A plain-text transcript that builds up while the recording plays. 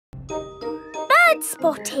Bird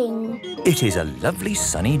spotting. It is a lovely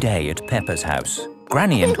sunny day at Peppa's house.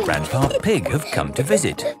 Granny and Grandpa Pig have come to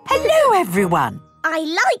visit. Hello, everyone. I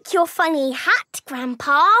like your funny hat,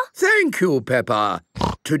 Grandpa. Thank you, Peppa.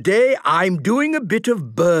 Today I'm doing a bit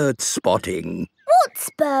of bird spotting. What's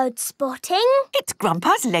bird spotting? It's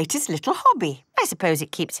Grandpa's latest little hobby. I suppose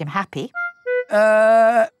it keeps him happy.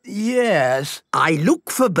 Yes. I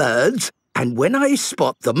look for birds, and when I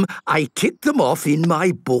spot them, I tick them off in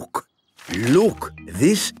my book. Look,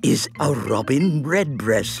 this is a robin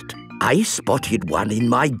redbreast. I spotted one in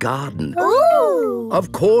my garden. Ooh!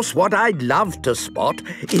 Of course, what I'd love to spot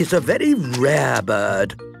is a very rare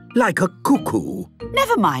bird, like a cuckoo.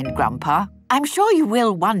 Never mind, Grandpa. I'm sure you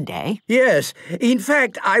will one day. Yes. In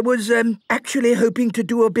fact, I was actually hoping to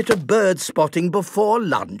do a bit of bird spotting before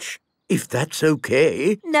lunch, if that's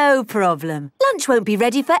okay. No problem. Lunch won't be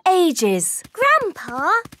ready for ages.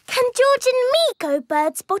 Grandpa, can George and me go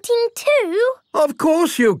bird spotting too? Of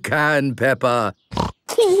course you can, Peppa.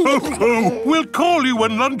 We'll call you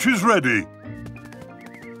when lunch is ready.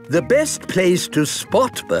 The best place to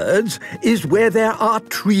spot birds is where there are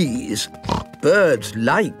trees. Birds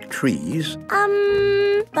like trees.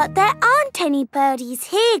 But there aren't any birdies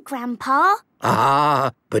here, Grandpa.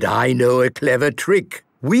 Ah, but I know a clever trick.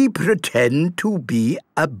 We pretend to be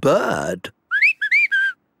a bird.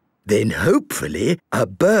 Then hopefully a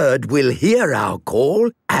bird will hear our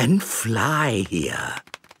call and fly here.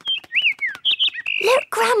 Look,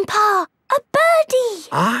 Grandpa, a birdie.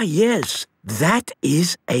 Ah, yes, that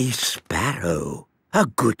is a sparrow. A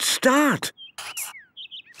good start.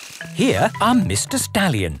 Here are Mr.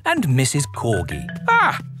 Stallion and Mrs. Corgi.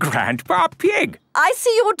 Ah, Grandpa Pig. I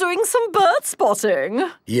see you're doing some bird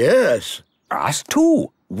spotting. Yes. Us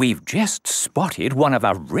too. We've just spotted one of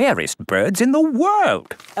the rarest birds in the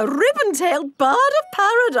world. A ribbon-tailed bird of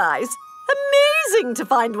paradise. Amazing to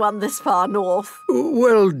find one this far north.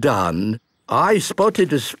 Well done. I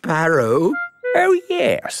spotted a sparrow. Oh,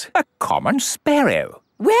 yes, a common sparrow.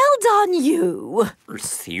 Well done, you.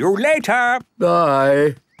 See you later.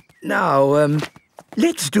 Bye. Now,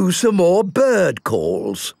 let's do some more bird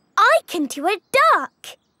calls. I can do a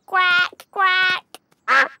duck. Quack, quack.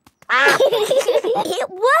 It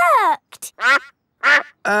worked.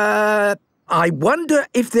 I wonder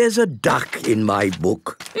if there's a duck in my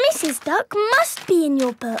book. Mrs. Duck must be in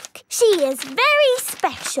your book. She is very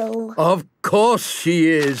special. Of course she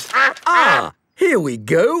is. Ah, here we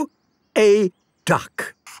go. A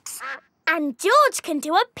duck. And George can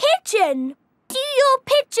do a pigeon. Do your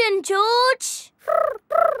pigeon, George.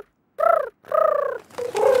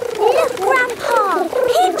 Look, Grandpa,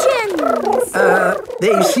 pigeons.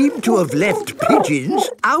 They seem to have left pigeons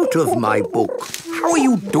out of my book. How are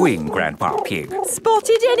you doing, Grandpa Pig?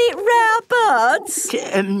 Spotted any rare birds?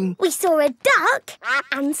 We saw a duck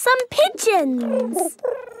and some pigeons.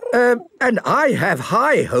 And I have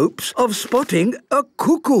high hopes of spotting a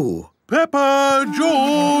cuckoo. Peppa,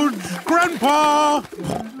 George, Grandpa,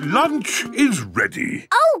 lunch is ready.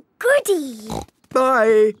 Oh, goody.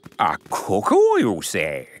 Bye. A cuckoo, you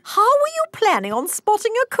say? How were you planning on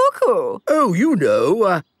spotting a cuckoo? Oh, you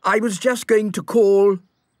know, I was just going to call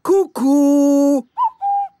cuckoo.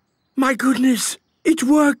 My goodness, it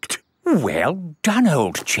worked. Well done,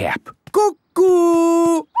 old chap.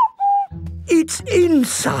 Cuckoo. It's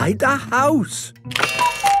inside the house.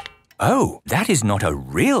 Oh, that is not a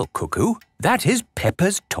real cuckoo. That is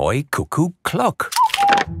Peppa's toy cuckoo clock.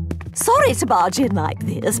 Sorry to barge in like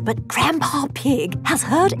this, but Grandpa Pig has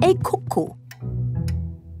heard a cuckoo.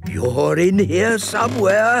 You're in here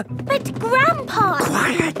somewhere. But, Grandpa...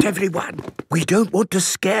 Quiet, everyone. We don't want to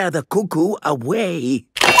scare the cuckoo away.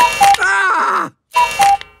 Ah!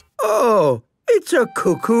 Oh, it's a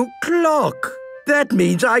cuckoo clock. That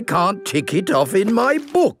means I can't tick it off in my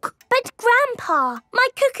book. But, Grandpa, my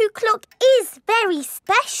cuckoo clock is very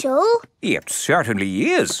special. It certainly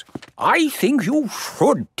is. I think you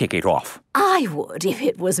should tick it off. I would if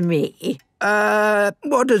it was me.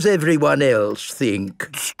 What does everyone else think?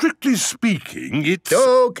 Strictly speaking, it's...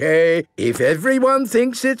 Okay, if everyone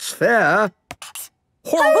thinks it's fair.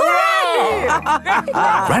 Hooray!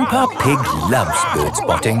 Grandpa Pig loves bird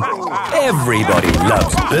spotting. Everybody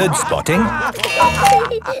loves bird spotting.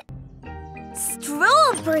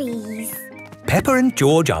 Strawberries. Peppa and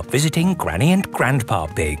George are visiting Granny and Grandpa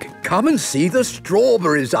Pig. Come and see the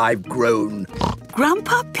strawberries I've grown.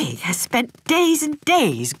 Grandpa Pig has spent days and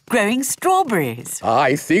days growing strawberries.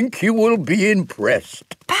 I think you will be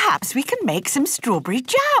impressed. Perhaps we can make some strawberry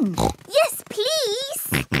jam. Yes,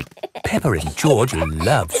 please. Peppa and George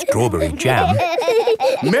love strawberry jam.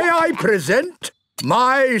 May I present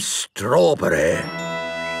my strawberry?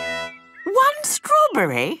 One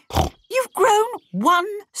strawberry? You've grown one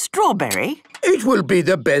strawberry? It will be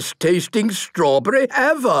the best tasting strawberry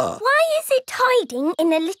ever. Why is it hiding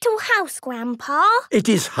in a little house, Grandpa? It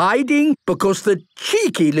is hiding because the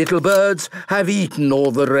cheeky little birds have eaten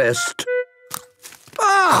all the rest.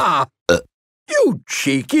 Ah! You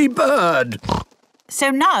cheeky bird!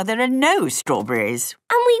 So now there are no strawberries.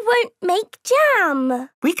 And we won't make jam.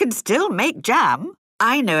 We can still make jam.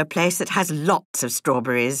 I know a place that has lots of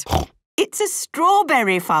strawberries. It's a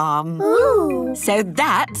strawberry farm. Ooh. So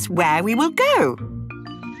that's where we will go.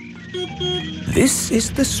 This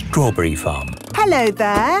is the strawberry farm. Hello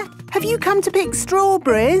there. Have you come to pick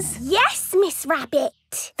strawberries? Yes, Miss Rabbit.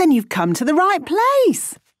 Then you've come to the right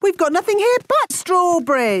place. We've got nothing here but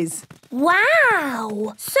strawberries.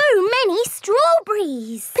 Wow! So many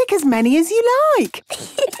strawberries. Pick as many as you like.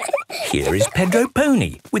 Here is Pedro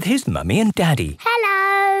Pony with his mummy and daddy.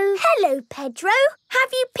 Hello. Hello, Pedro.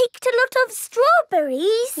 Have you picked a lot of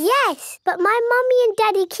strawberries? Yes, but my mummy and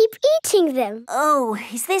daddy keep eating them. Oh,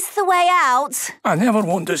 is this the way out? I never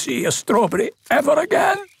want to see a strawberry ever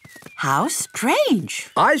again. How strange.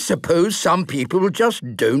 I suppose some people just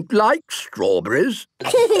don't like strawberries.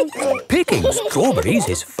 Picking strawberries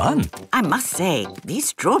is fun. I must say, these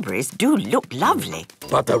strawberries do look lovely.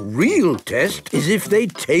 But the real test is if they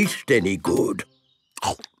taste any good.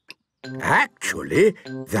 Actually,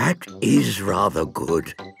 that is rather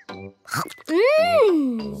good.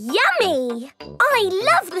 Yummy! I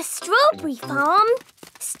love the strawberry farm.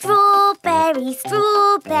 Strawberry,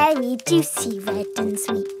 strawberry, juicy, red and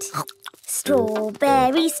sweet.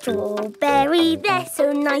 Strawberry, strawberry, they're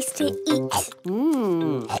so nice to eat.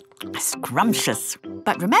 Scrumptious.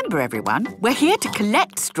 But remember, everyone, we're here to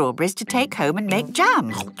collect strawberries to take home and make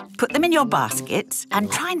jam. Put them in your baskets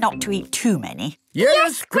and try not to eat too many.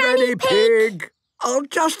 Yes, Granny Pig. I'll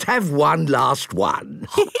just have one last one.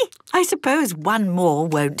 I suppose one more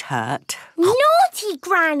won't hurt. Naughty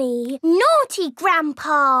Granny! Naughty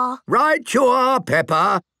Grandpa! Right you are,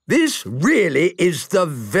 Peppa. This really is the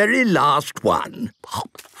very last one.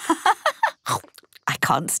 I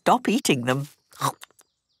can't stop eating them.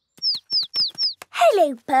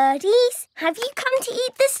 Hello, birdies. Have you come to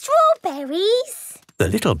eat the strawberries? The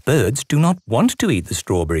little birds do not want to eat the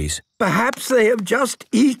strawberries. Perhaps they have just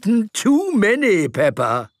eaten too many,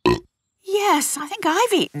 Peppa. Yes, I think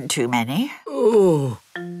I've eaten too many. Oh.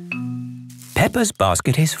 Peppa's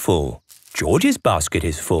basket is full. George's basket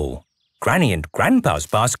is full. Granny and Grandpa's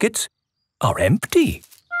baskets are empty.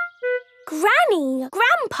 Granny,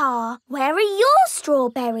 Grandpa, where are your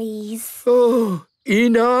strawberries? Oh,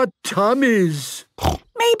 in our tummies.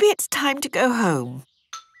 Maybe it's time to go home.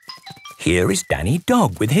 Here is Danny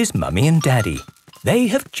Dog with his mummy and daddy. They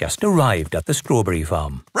have just arrived at the strawberry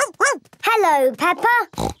farm. Hello,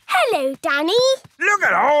 Peppa. Hello, Danny. Look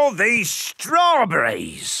at all these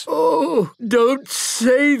strawberries. Oh, don't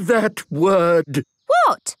say that word.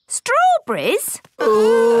 What? Strawberries?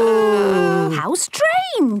 Oh. How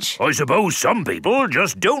strange. I suppose some people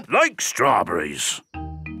just don't like strawberries.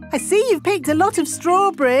 I see you've picked a lot of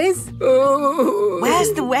strawberries. Oh.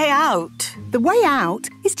 Where's the way out? The way out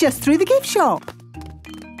is just through the gift shop.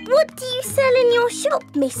 What do you sell in your shop,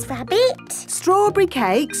 Miss Rabbit? Strawberry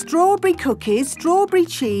cake, strawberry cookies, strawberry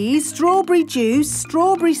cheese, strawberry juice,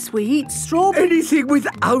 strawberry sweets, strawberry... Anything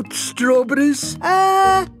without strawberries?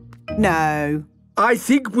 No. I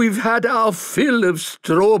think we've had our fill of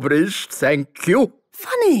strawberries, thank you.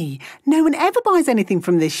 Funny, no one ever buys anything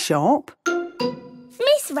from this shop.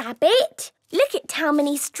 Miss Rabbit, look at how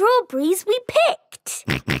many strawberries we picked.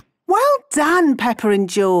 Well done, Peppa and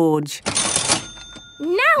George.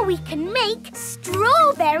 Now we can make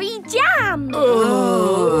strawberry jam.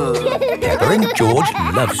 Peppa and George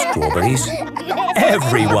love strawberries.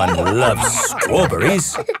 Everyone loves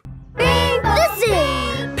strawberries. The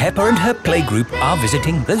zoo. Peppa and her playgroup are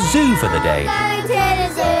visiting the zoo for the day. Go to the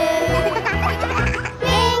zoo.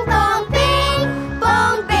 Bing bong bing,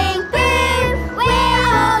 bong bing boom. We're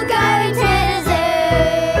all going to the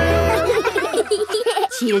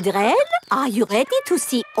zoo. Children, are you ready to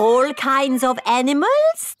see all kinds of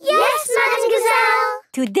animals? Yes, Madame Gazelle.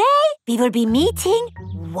 Today, we will be meeting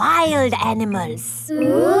wild animals.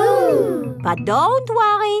 Ooh. But don't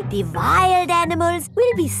worry, the wild animals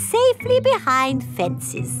will be safely behind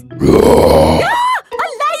fences. A lion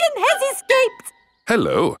has escaped!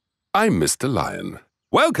 Hello, I'm Mr. Lion.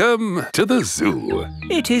 Welcome to the zoo.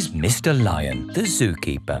 It is Mr. Lion, the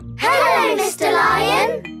zookeeper. Hello, Mr.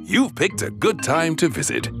 Lion. You've picked a good time to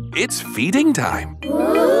visit. It's feeding time.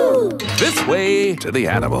 Ooh. This way to the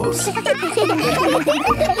animals.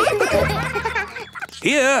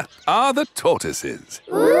 Here are the tortoises.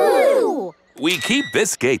 Ooh. We keep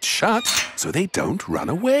this gate shut so they don't run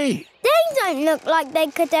away. They don't look like they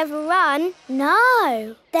could ever run.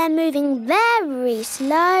 No, they're moving very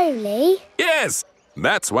slowly. Yes,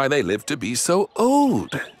 that's why they live to be so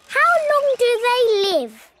old. How long do they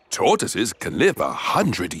live? Tortoises can live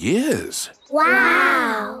 100 years.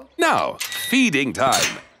 Wow! Now, feeding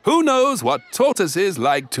time. Who knows what tortoises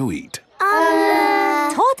like to eat?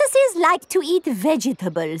 Tortoises like to eat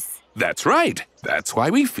vegetables. That's right. That's why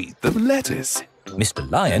we feed them lettuce. Mr.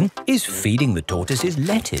 Lion is feeding the tortoises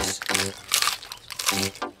lettuce.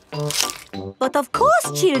 But of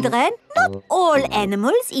course, children, not all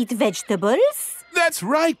animals eat vegetables. That's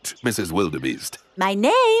right, Mrs. Wildebeest. My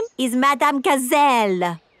name is Madame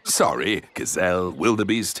Gazelle. Sorry, Gazelle,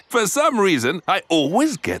 Wildebeest. For some reason, I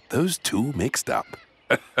always get those two mixed up.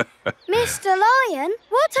 Mr. Lion,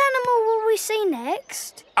 what animal will we see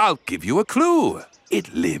next? I'll give you a clue.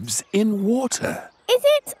 It lives in water. Is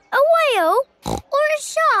it a whale or a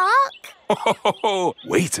shark? Oh,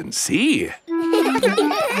 wait and see.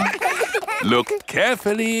 Look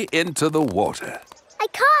carefully into the water. I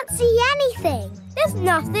can't see anything. There's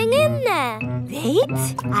nothing in there.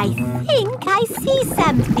 Wait, I think I see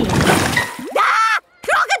something. Ah!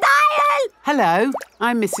 Crocodile! Hello,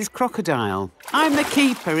 I'm Mrs. Crocodile. I'm the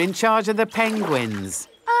keeper in charge of the penguins.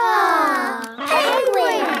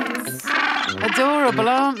 Penguins! Adorable,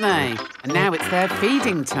 aren't they? And now it's their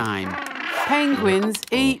feeding time. Penguins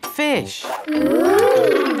eat fish.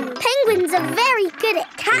 Ooh. Penguins are very good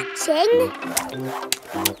at catching.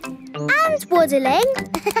 And waddling.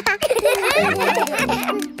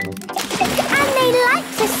 And they like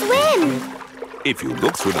to swim. If you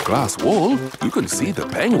look through the glass wall, you can see the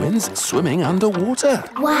penguins swimming underwater.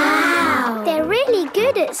 Wow! They're really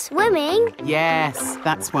good at swimming. Yes,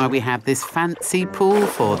 that's why we have this fancy pool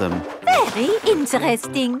for them. Very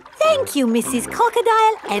interesting. Thank you, Mrs.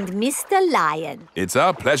 Crocodile and Mr. Lion. It's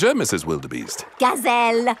our pleasure, Mrs. Wildebeest.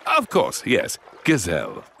 Gazelle. Of course, yes,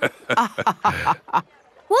 Gazelle.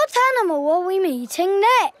 What animal are we meeting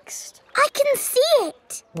next? I can see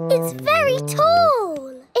it. It's very tall.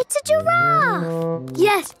 It's a giraffe.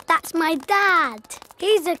 Yes, that's my dad.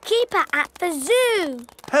 He's a keeper at the zoo.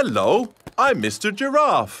 Hello, I'm Mr.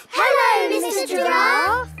 Giraffe. Hello, Mr.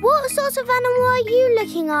 Giraffe. What sort of animal are you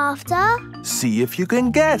looking after? See if you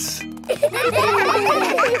can guess. Look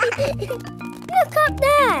up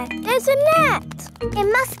there. There's a net. It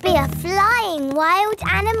must be a flying wild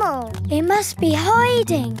animal. It must be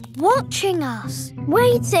hiding, watching us,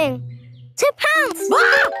 waiting to pounce.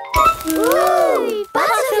 Ooh,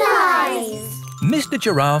 butterflies! Mr.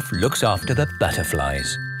 Giraffe looks after the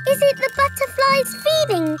butterflies. Is it the butterflies'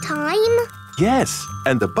 feeding time? Yes,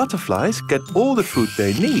 and the butterflies get all the food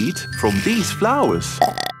they need from these flowers.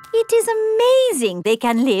 It is amazing they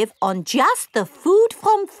can live on just the food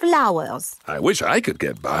from flowers. I wish I could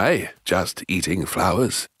get by just eating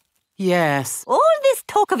flowers. Yes. All this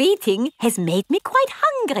talk of eating has made me quite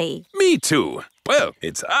hungry. Me too. Well,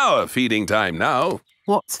 it's our feeding time now.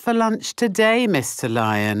 What's for lunch today, Mr.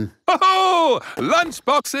 Lion? Oh, lunch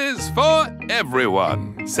boxes for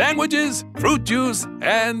everyone. Sandwiches, fruit juice,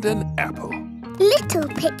 and an apple. Little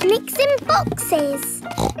picnics in boxes.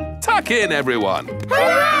 Tuck in, everyone.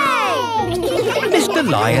 Hooray! Mr.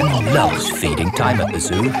 Lion loves feeding time at the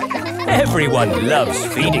zoo. Everyone loves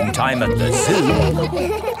feeding time at the zoo.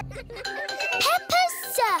 Peppa's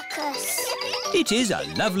Circus. It is a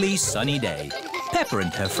lovely sunny day. Peppa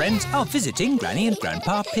and her friends are visiting Granny and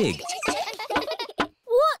Grandpa Pig.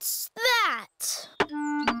 What's that?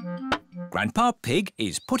 Grandpa Pig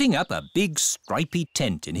is putting up a big stripy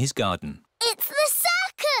tent in his garden. It's the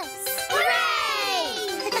circus! Hooray!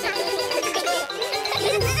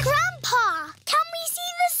 Grandpa, can we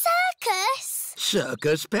see the circus?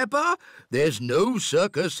 Circus, Peppa? There's no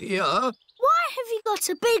circus here. Why have you got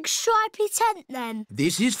a big stripy tent then?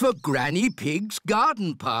 This is for Granny Pig's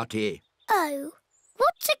garden party. Oh,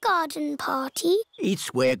 what's a garden party?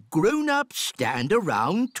 It's where grown-ups stand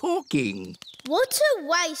around talking. What a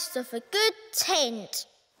waste of a good tent.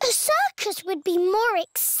 A circus would be more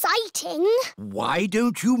exciting. Why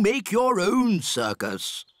don't you make your own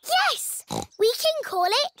circus? Yes! We can call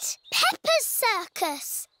it Peppa's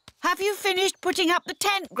Circus. Have you finished putting up the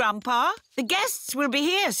tent, Grandpa? The guests will be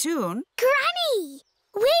here soon. Granny,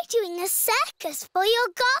 we're doing a circus for your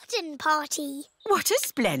garden party. What a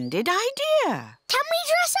splendid idea. Can we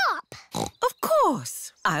dress up? Of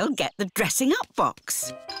course. I'll get the dressing up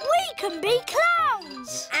box. We can be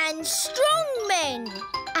clowns. And strongmen.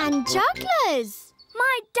 And jugglers.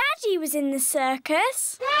 My daddy was in the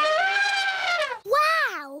circus.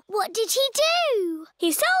 Wow! What did he do?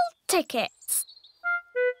 He sold tickets.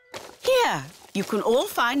 Here, You can all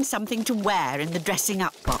find something to wear in the dressing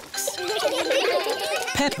up box.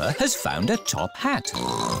 Peppa has found a top hat.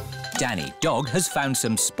 Danny Dog has found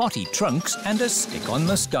some spotty trunks and a stick-on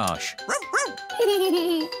moustache.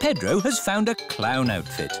 Pedro has found a clown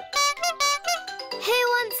outfit. Who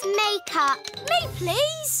wants makeup? Me,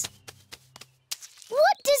 please.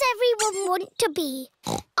 What does everyone want to be?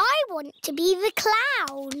 I want to be the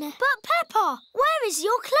clown. But Peppa, where is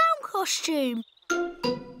your clown costume?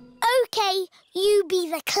 OK, you be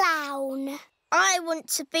the clown. I want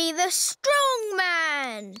to be the strong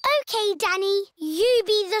man. OK, Danny, you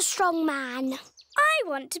be the strong man. I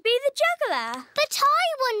want to be the juggler. But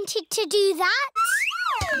I wanted to do that.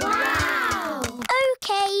 Wow!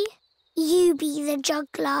 OK, you be the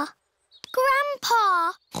juggler.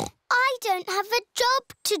 Grandpa, I don't have a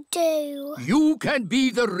job to do. You can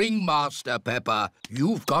be the ringmaster, Peppa.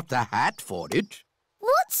 You've got the hat for it.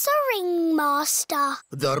 What's a ringmaster?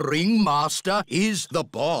 The ringmaster is the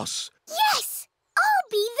boss. Yes! I'll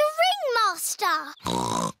be the ringmaster.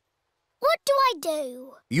 What do I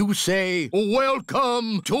do? You say,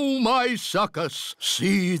 "Welcome to my circus.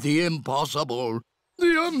 See the impossible,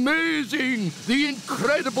 the amazing, the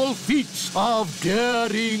incredible feats of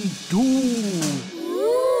daring do."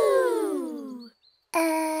 Ooh.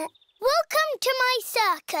 Welcome to my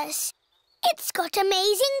circus. It's got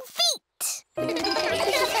amazing feet.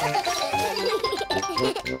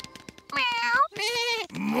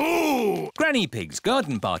 Moo! Granny Pig's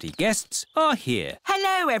garden party guests are here.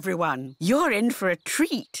 Hello, everyone. You're in for a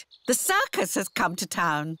treat. The circus has come to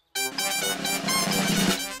town.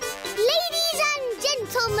 Ladies and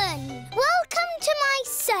gentlemen, welcome to my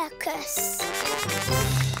circus.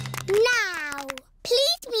 Now,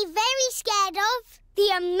 please be very scared of the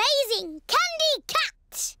amazing Candy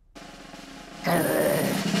Cat.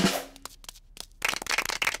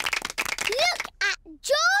 Look at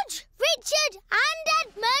George, Richard and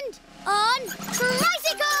Edmund on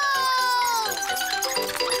tricycles!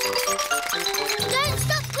 Don't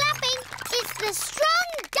stop clapping. It's the strong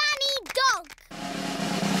Danny Dog.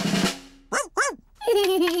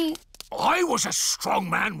 I was a strong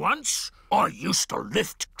man once. I used to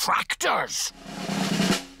lift tractors.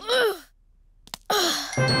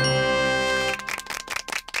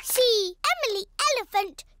 See Emily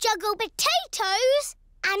Elephant juggle potatoes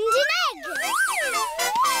and an egg.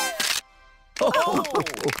 Oh.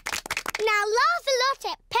 Now laugh a lot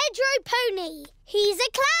at Pedro Pony. He's a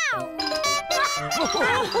clown.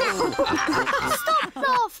 Stop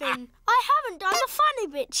laughing. I haven't done the funny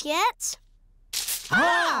bits yet.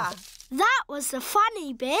 That was the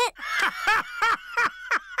funny bit.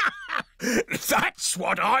 That's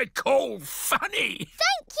what I call funny.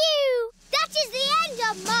 Thank you. That is the end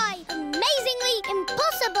of my amazingly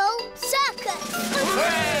impossible circus.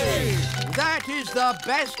 Hooray! That is the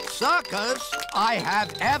best circus I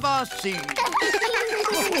have ever seen.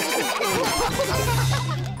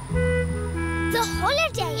 The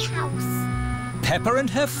holiday house. Peppa and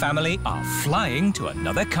her family are flying to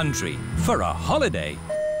another country for a holiday.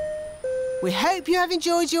 We hope you have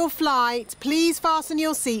enjoyed your flight. Please fasten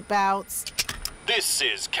your seatbelts. This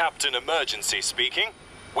is Captain Emergency speaking.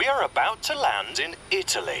 We are about to land in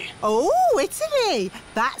Italy. Oh, Italy!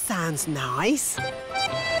 That sounds nice.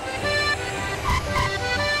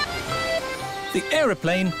 The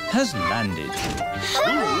aeroplane has landed.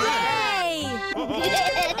 Hooray!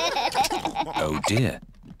 Oh dear.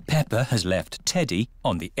 Peppa has left Teddy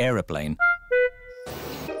on the aeroplane.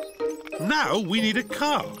 Now we need a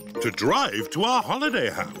car to drive to our holiday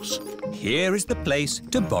house. Here is the place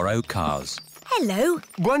to borrow cars. Hello.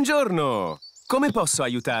 Buongiorno. Come posso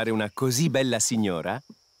aiutare una così bella signora?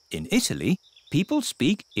 In Italy, people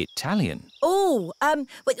speak Italian. Oh,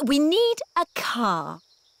 we need a car.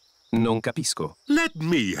 Non capisco. Let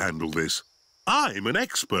me handle this. I'm an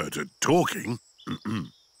expert at talking.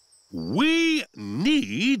 We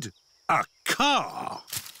need a car.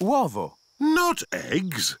 Uovo. Not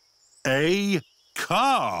eggs. A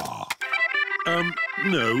car.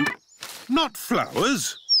 No. Not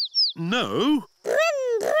flowers. No.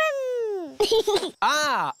 Brum, brum.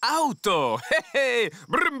 Ah, auto. Hey,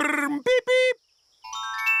 brum, brum, beep, beep.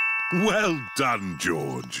 Well done,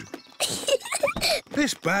 George.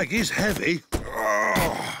 This bag is heavy.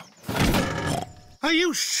 Oh. Are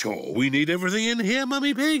you sure we need everything in here,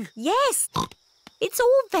 Mummy Pig? Yes. It's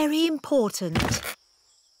all very important.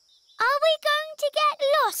 Are we going to get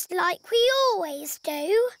lost like we always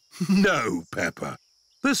do? No, Peppa.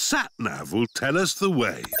 The sat-nav will tell us the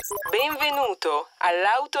way. Benvenuto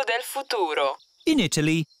all'auto del futuro. In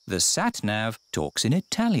Italy, the sat-nav talks in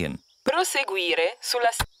Italian. Proseguire sulla...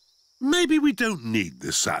 Maybe we don't need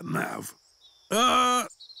the sat-nav.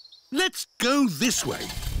 Let's go this way.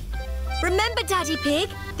 Remember, Daddy Pig,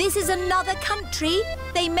 this is another country.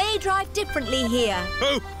 They may drive differently here.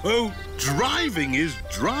 Oh, driving is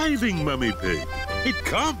driving, Mummy Pig. It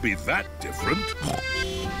can't be that different.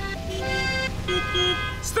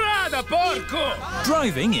 Strada, porco!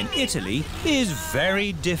 Driving in Italy is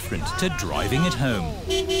very different to driving at home.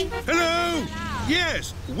 Hello!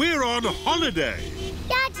 Yes, we're on holiday.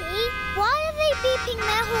 Daddy, why are they beeping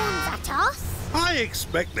their horns at us? I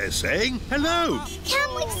expect they're saying hello.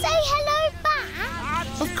 Can we say hello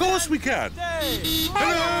back? Of course we can.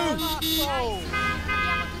 Hello!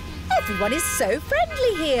 Everyone is so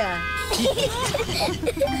friendly here.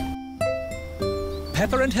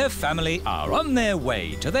 Peppa and her family are on their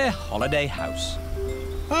way to their holiday house.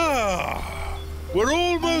 Ah, we're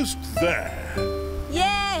almost there.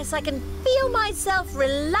 Yes, I can feel myself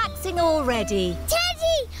relaxing already.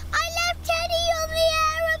 Teddy! I left Teddy on the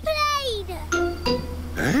aeroplane!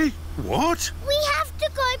 Hey, what? We have to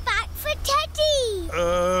go back for Teddy!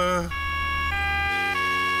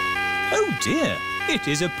 Oh dear, it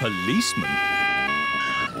is a policeman.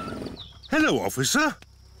 Hello, officer.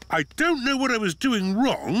 I don't know what I was doing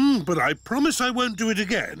wrong, but I promise I won't do it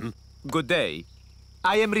again. Good day.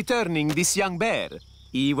 I am returning this young bear.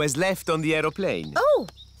 He was left on the aeroplane. Oh,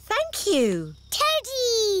 thank you.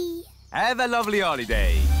 Teddy! Have a lovely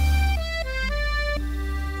holiday.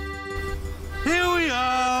 Here we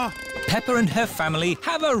are. Peppa and her family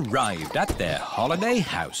have arrived at their holiday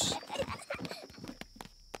house.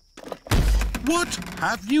 What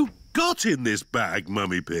have you got in this bag,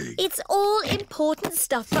 Mummy Pig? It's all important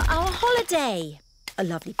stuff for our holiday. A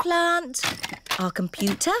lovely plant, our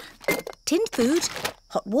computer, tinned food,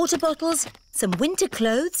 hot water bottles, some winter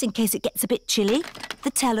clothes in case it gets a bit chilly,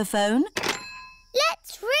 the telephone.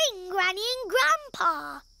 Let's ring Granny and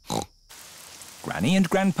Grandpa. Granny and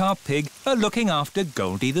Grandpa Pig are looking after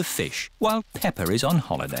Goldie the fish while Peppa is on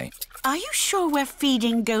holiday. Are you sure we're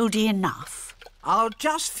feeding Goldie enough? I'll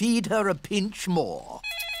just feed her a pinch more.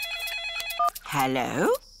 Hello?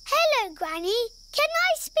 Hello, Granny. Can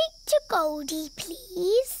I speak to Goldie,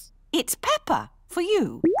 please? It's Peppa, for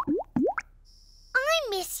you. I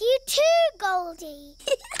miss you too, Goldie.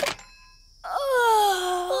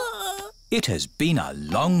 It has been a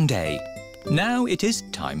long day. Now it is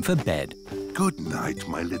time for bed. Good night,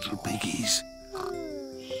 my little piggies.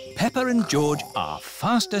 Peppa and George are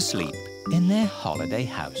fast asleep in their holiday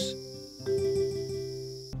house.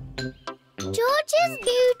 George's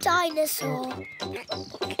new dinosaur.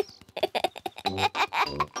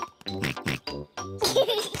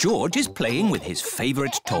 George is playing with his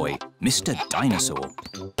favourite toy, Mr. Dinosaur.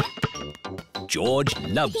 George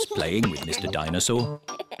loves playing with Mr. Dinosaur.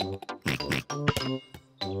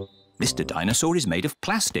 Mr. Dinosaur is made of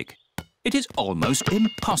plastic. It is almost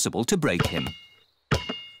impossible to break him.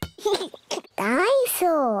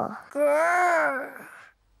 Dinosaur. Grrr.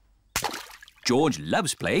 George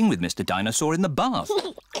loves playing with Mr. Dinosaur in the bath.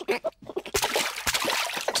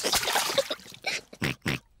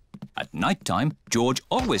 At night time, George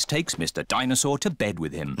always takes Mr. Dinosaur to bed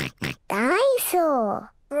with him.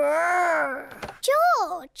 Dinosaur. Grrr.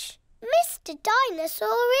 George, Mr.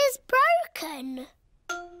 Dinosaur is broken.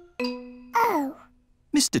 Oh.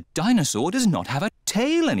 Mr. Dinosaur does not have a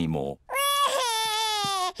tail anymore.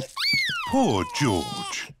 Poor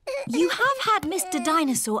George. You have had Mr.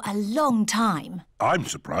 Dinosaur a long time. I'm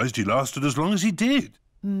surprised he lasted as long as he did.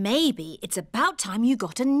 Maybe it's about time you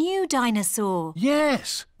got a new dinosaur.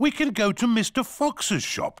 Yes, we can go to Mr. Fox's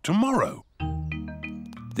shop tomorrow.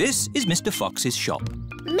 This is Mr. Fox's shop.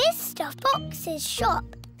 Mr. Fox's shop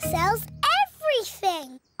sells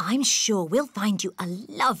everything. I'm sure we'll find you a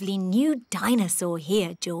lovely new dinosaur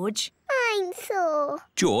here, George. Dinosaur.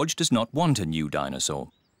 George does not want a new dinosaur.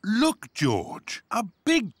 Look, George, a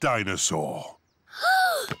big dinosaur.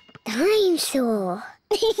 Dinosaur.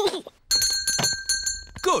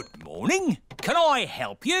 Good morning. Can I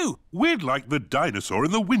help you? We'd like the dinosaur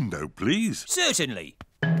in the window, please. Certainly.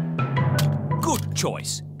 Good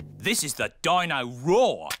choice. This is the Dino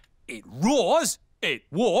Roar. It roars, it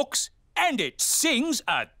walks, and it sings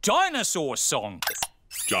a dinosaur song.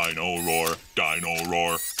 Dino roar,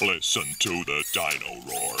 listen to the dino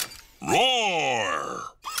roar. Roar!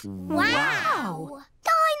 Wow!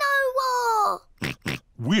 Dino Roar!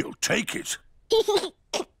 We'll take it.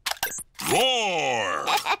 Roar!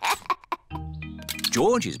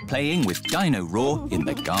 George is playing with Dino Roar in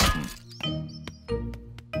the garden.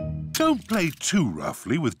 Don't play too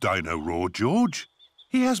roughly with Dino Roar, George.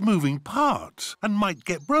 He has moving parts and might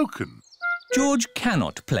get broken. George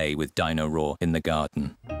cannot play with Dino Roar in the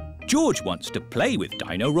garden. George wants to play with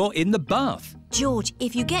Dino Roar in the bath. George,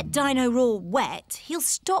 if you get Dino Roar wet, he'll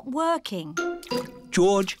stop working.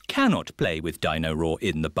 George cannot play with Dino Roar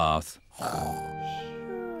in the bath.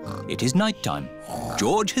 It is night time.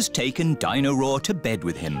 George has taken Dino Roar to bed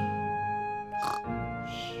with him.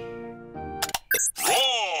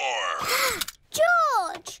 Roar!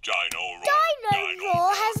 George! Dino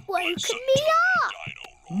Roar has woken me up.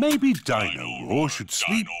 Maybe Dino Roar should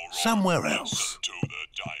sleep somewhere else.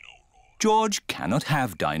 George cannot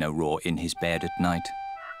have Dino Roar in his bed at night.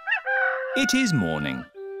 It is morning.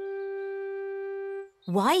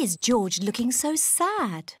 Why is George looking so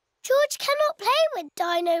sad? George cannot play with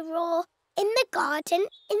Dino Roar in the garden,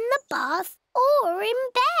 in the bath, or in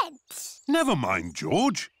bed. Never mind,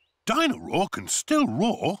 George. Dino Roar can still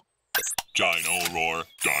roar. Dino Roar,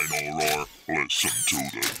 listen to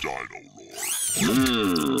the Dino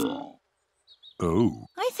Roar. Oh.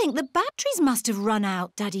 I think the batteries must have run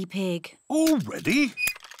out, Daddy Pig. Already?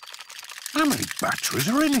 How many batteries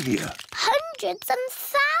are in here? Hundreds and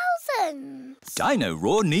thousands. Dino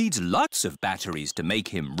Roar needs lots of batteries to make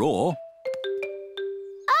him roar.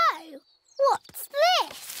 Oh, what's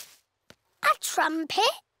this? A trumpet?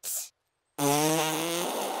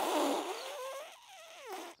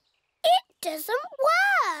 It doesn't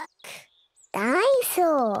work.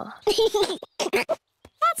 Dinosaur.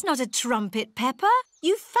 That's not a trumpet, Peppa.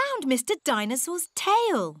 You found Mr. Dinosaur's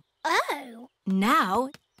tail. Oh. Now,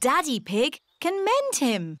 Daddy Pig can mend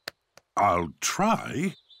him. I'll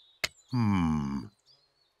try.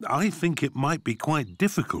 I think it might be quite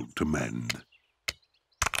difficult to mend.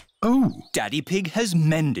 Oh! Daddy Pig has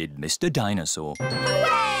mended Mr. Dinosaur.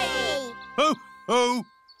 Hooray! Oh!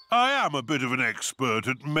 I am a bit of an expert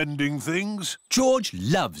at mending things. George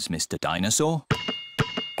loves Mr. Dinosaur.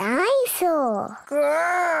 Dinosaur.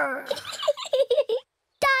 Grrr.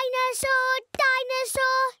 Dinosaur.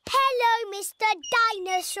 Hello, Mr.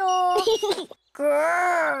 Dinosaur.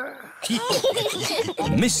 Grrr.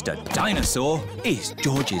 Mr. Dinosaur is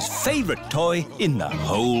George's favourite toy in the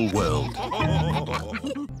whole world.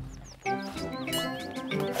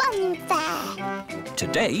 Fun fair.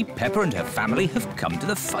 Today, Peppa and her family have come to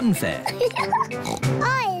the fun fair.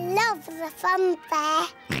 I love the fun fair.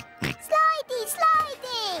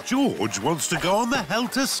 Slidey! George wants to go on the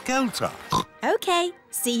helter-skelter. OK,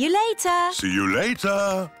 see you later. See you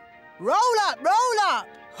later. Roll up,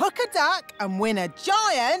 hook a duck and win a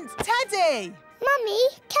giant teddy. Mummy,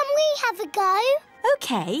 can we have a go?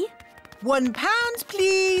 OK. £1,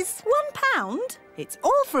 please. £1? It's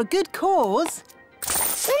all for a good cause.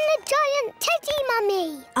 Win the giant teddy,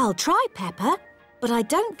 Mummy. I'll try, Peppa, but I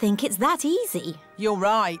don't think it's that easy. You're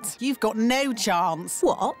right. You've got no chance.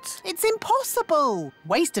 What? It's impossible.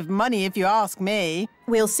 Waste of money if you ask me.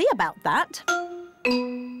 We'll see about that.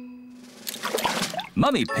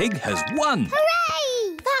 Mummy Pig has won.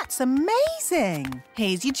 Hooray! That's amazing.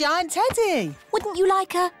 Here's your giant teddy. Wouldn't you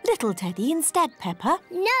like a little teddy instead, Peppa?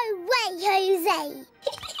 No way, Jose.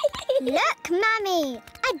 Look, Mummy,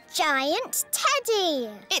 a giant teddy.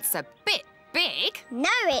 It's a bit big.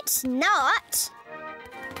 No, it's not.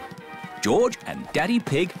 George and Daddy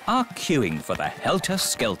Pig are queuing for the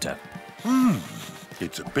helter-skelter.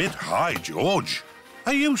 It's a bit high, George.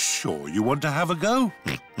 Are you sure you want to have a go?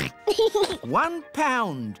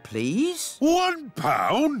 £1, please.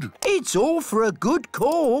 £1? It's all for a good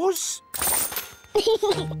cause.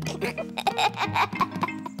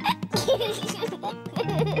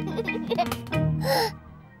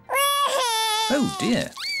 Oh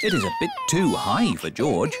dear, it is a bit too high for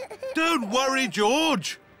George. Don't worry,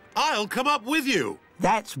 George. I'll come up with you.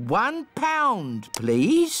 That's £1,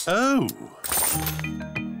 please. Oh.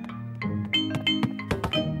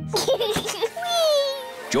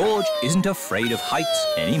 George isn't afraid of heights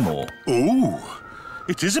anymore. Ooh,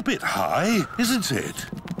 it is a bit high, isn't it?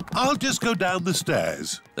 I'll just go down the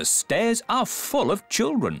stairs. The stairs are full of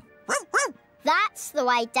children. That's the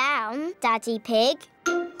way down, Daddy Pig.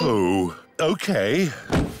 Oh, OK.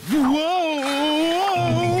 Whoa!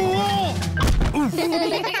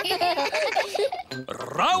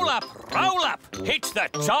 Roll up, hit the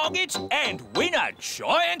target and win a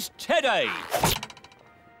giant teddy.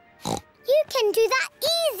 You can do that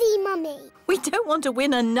easy, Mummy. We don't want to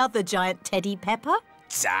win another giant teddy, Peppa.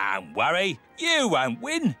 Don't worry, you won't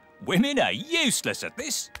win. Women are useless at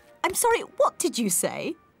this. I'm sorry, what did you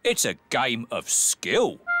say? It's a game of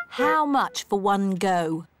skill. How much for one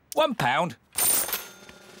go? £1.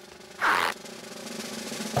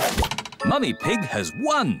 Mummy Pig has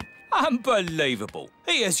won. Unbelievable.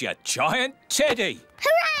 Here's your giant teddy.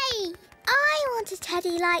 Hooray! I want a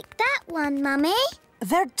teddy like that one, Mummy.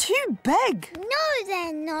 They're too big. No,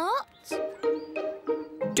 they're not.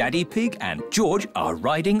 Daddy Pig and George are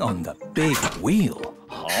riding on the big wheel.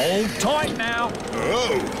 Hold tight now.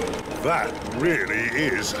 Oh, that really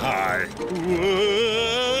is high.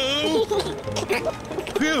 Whoa.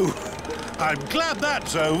 Phew, I'm glad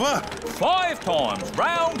that's over. 5 times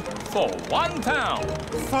round for £1.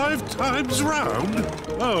 5 times round?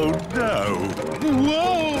 Oh, no.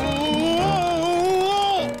 Whoa!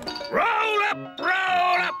 Roll up,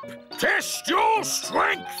 roll up! Test your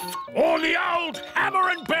strength on the old hammer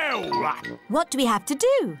and bell. What do we have to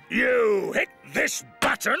do? You hit this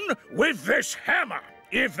button with this hammer.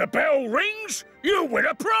 If the bell rings, you win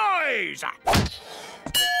a prize.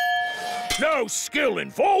 No skill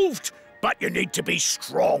involved, but you need to be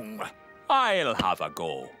strong. I'll have a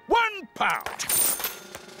go. £1.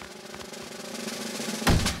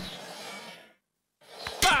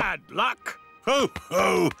 Bad luck. Ho,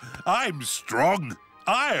 ho! I'm strong.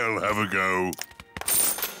 I'll have a go.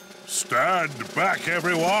 Stand back,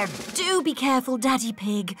 everyone. Do be careful, Daddy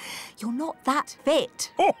Pig. You're not that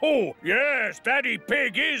fit. Oh, yes, Daddy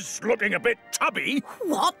Pig is looking a bit tubby.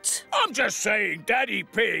 What? I'm just saying Daddy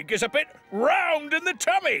Pig is a bit round in the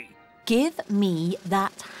tummy. Give me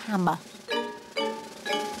that hammer.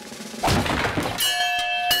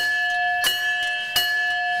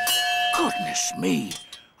 Goodness me,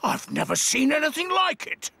 I've never seen anything like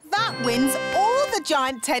it. That wins all the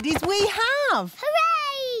giant teddies we have.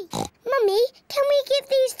 Hooray! Mummy, can we give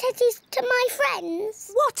these teddies to my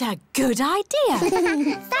friends? What a good idea.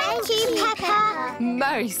 Thank you, Peppa.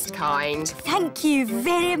 Most kind. Thank you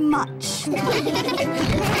very much.